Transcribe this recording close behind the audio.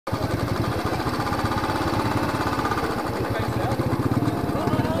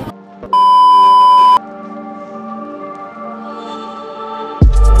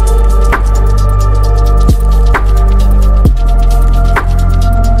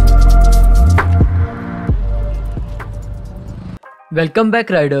Welcome back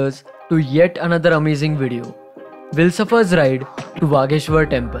riders to yet another amazing video. WheelSafar's ride to Wagheshwar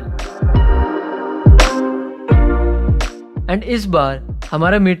temple. And इस बार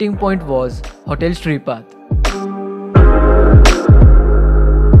हमारा meeting point was Hotel Sripath.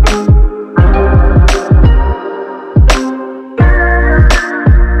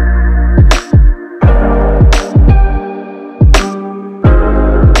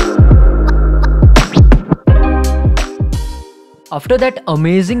 After that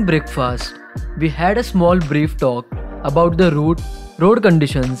amazing breakfast, we had a small brief talk about the route, road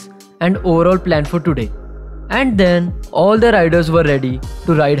conditions and overall plan for today. And then all the riders were ready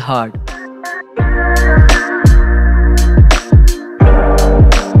to ride hard.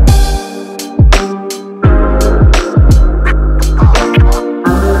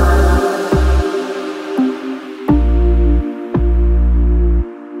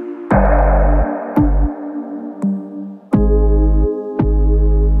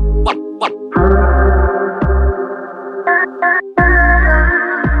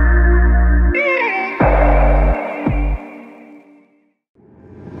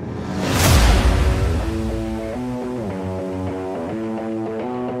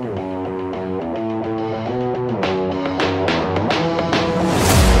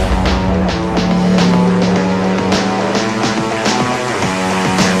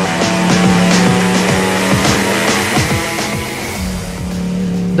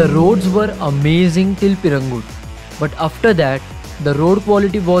 The roads were amazing till Pirangut, but after that, the road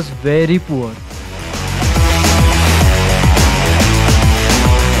quality was very poor.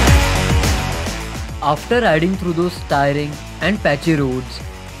 After riding through those tiring and patchy roads,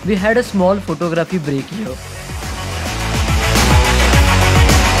 we had a small photography break here.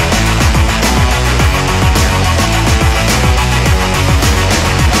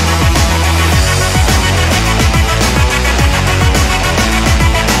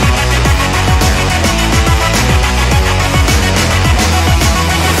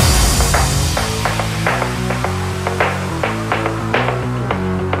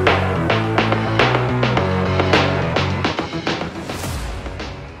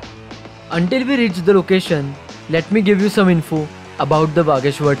 Until we reach the location, let me give you some info about the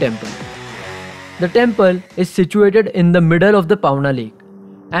Wagheshwar temple. The temple is situated in the middle of the Pune lake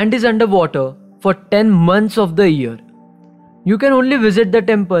and is underwater for 10 months of the year. You can only visit the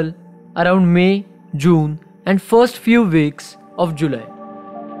temple around May, June and first few weeks of July.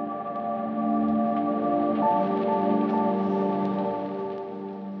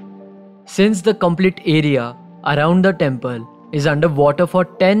 Since the complete area around the temple is underwater for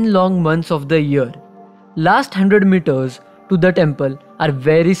 10 long months of the year, last 100 meters to the temple are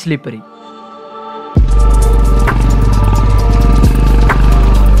very slippery.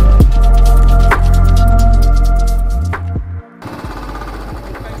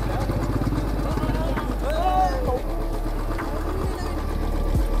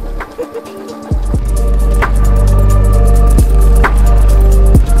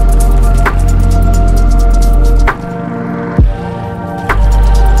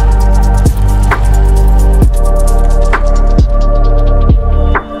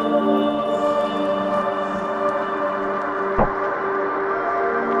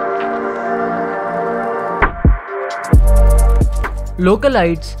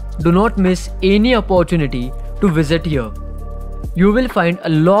 Localites do not miss any opportunity to visit here. You will find a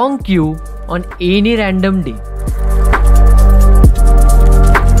long queue on any random day.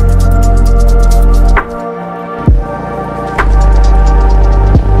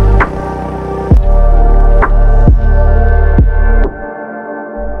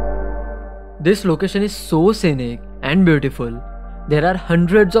 This location is so scenic and beautiful. There are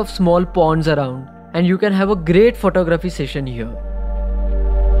hundreds of small ponds around and you can have a great photography session here.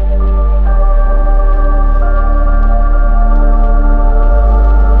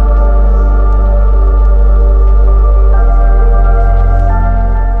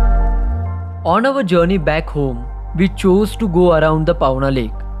 On our journey back home, we chose to go around the Pune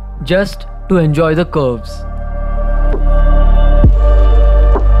lake just to enjoy the curves.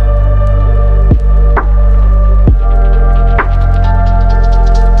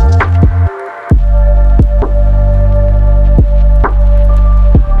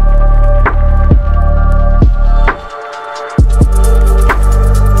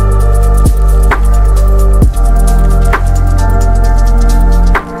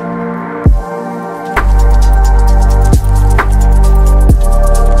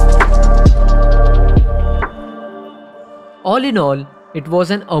 All in all, it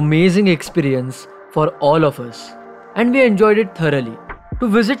was an amazing experience for all of us and we enjoyed it thoroughly. To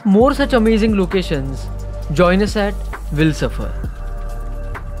visit more such amazing locations, join us at WheelSafar.